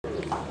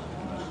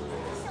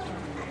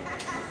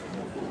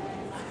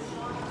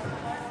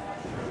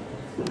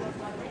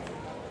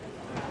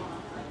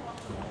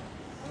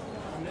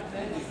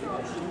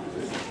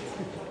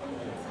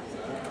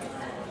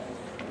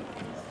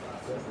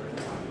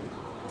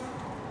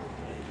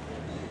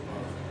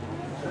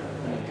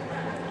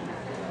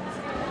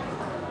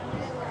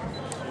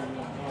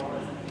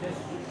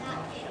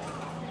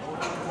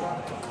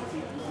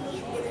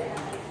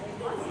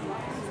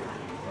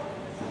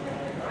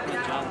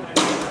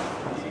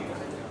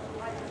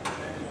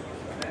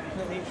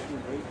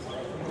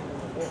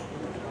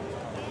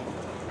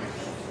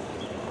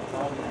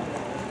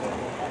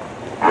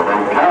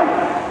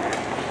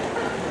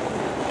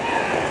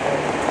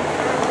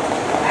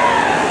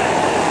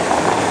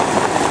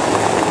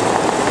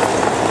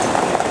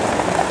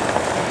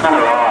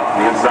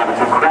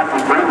Crafty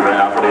Friend ran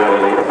out for the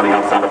early lead, up on the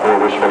outside of 4,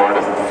 Wishful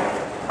Artist.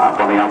 Up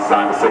on the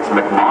outside of 6,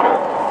 McModel.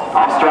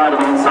 Off stride on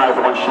the inside of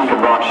the 1, She Can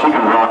Rock. She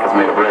Can Rock has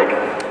made a break.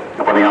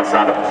 Up on the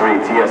outside of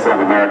 3,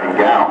 TSM American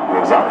Gal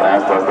moves up,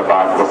 as does the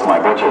 5, Bliss My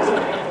Britches.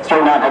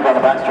 Straight out, head down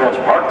the backstretch.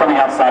 Parked on the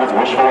outside is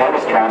Wishful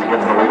Artist, trying to get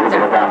to the lead as they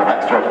go down the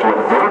backstretch toward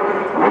the quarter.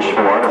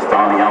 Wishful Artist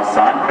on the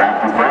outside,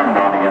 Crafty Friend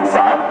on the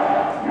inside.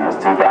 There's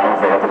 2 battles,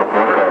 they head to the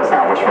quarter. As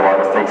now Wishful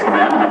Artist takes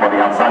command, and up on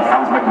the outside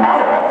comes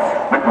McModel.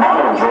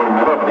 McModel and Jordan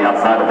Miller up on the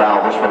outside of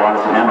Val. Wishful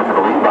Artist and Hammer for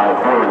the lead by a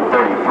quarter and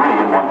 33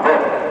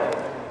 1/5.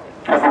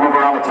 As they move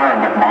around the turn,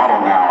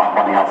 McModel now up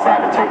on the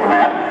outside to take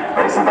command.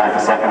 Racing back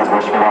to second is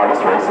Wishful Artist.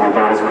 Racing in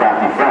third is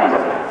Crafty Friend.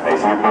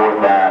 Racing in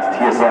fourth as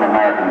TSN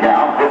American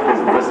Gal. Fifth is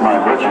Bliss My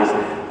Britches.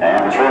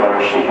 And the trailer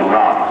is She Can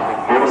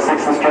Rock. Here was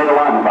 6th and straight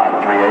alignment by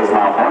the 3/8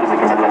 mile point as they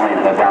come into the lane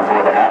and head down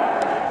toward the half.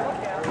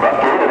 Rough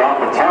gated off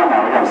the turn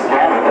now. We're going to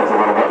scatter this a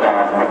little bit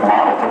as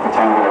McModel took the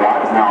turn to the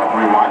right. Is now a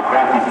 3 wide.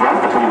 Crafty Friend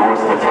between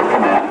horses to take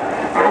command.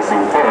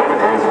 Racing third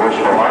is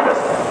Wishful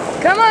Artist.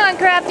 Come on,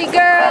 Crafty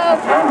girl!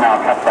 Crafty Friend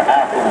now cuts the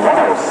half in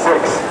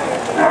 1:06.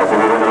 Now as we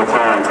move into the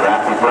turn,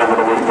 Crafty Friend with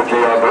the lead for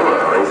JR Brewer.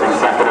 Racing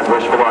second is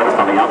Wishful Artist.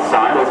 On the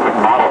outside is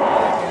McModel.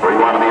 3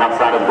 wide on the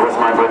outside is Bliss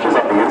My Britches.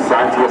 Up the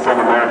inside, TSM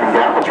American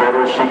Gal. The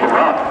trailer is She Can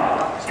Rock.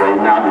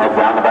 Straighten out and head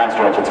down the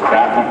backstretch. It's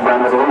Crafty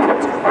Friend with the lead.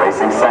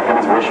 Racing second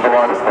is Wishful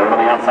Artist. Third on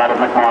the outside is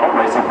McModel.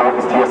 Racing fourth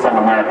is TSM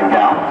American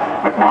Gal.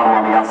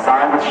 McModel on the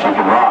outside with She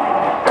Can Rock.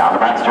 Down the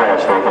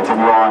backstretch, they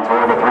continue on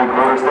toward the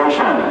 3/4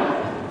 station.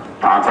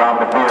 On top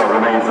of the field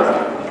remains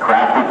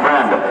Crafty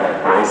Friend.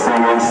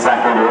 Racing in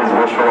second is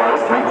Wishful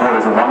Artist.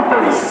 3/4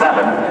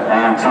 137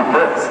 and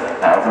 2/5.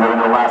 As we move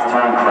into the last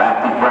turn,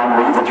 Crafty Friend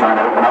leads it, trying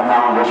to open up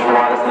now. Wishful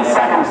Artist in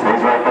second,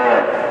 stays right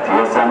there.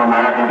 TSM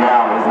American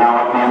Gal is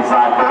now up the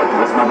inside third.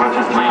 Bliss My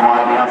Britches 3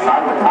 wide on the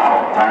outside with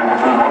Model. Tiring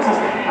between horses.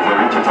 As they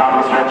reach the top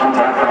of the stretch and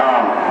turn for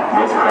home.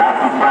 It's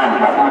Crafty Friend.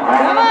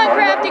 Come on,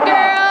 Crafty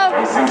girl!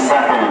 Racing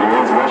second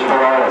is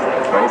Wishful Artist.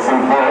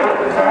 Racing third.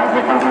 As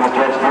they come to the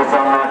stretch,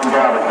 TSM American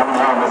Gal. They're coming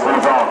home. This one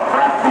is all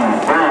Crafty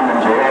Friend and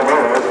JR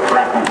Brewer.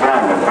 Crafty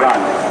Friend in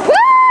front. Woo!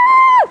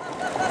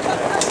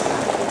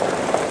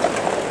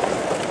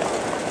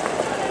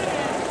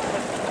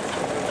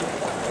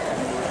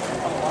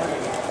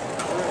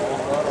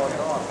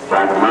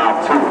 Time for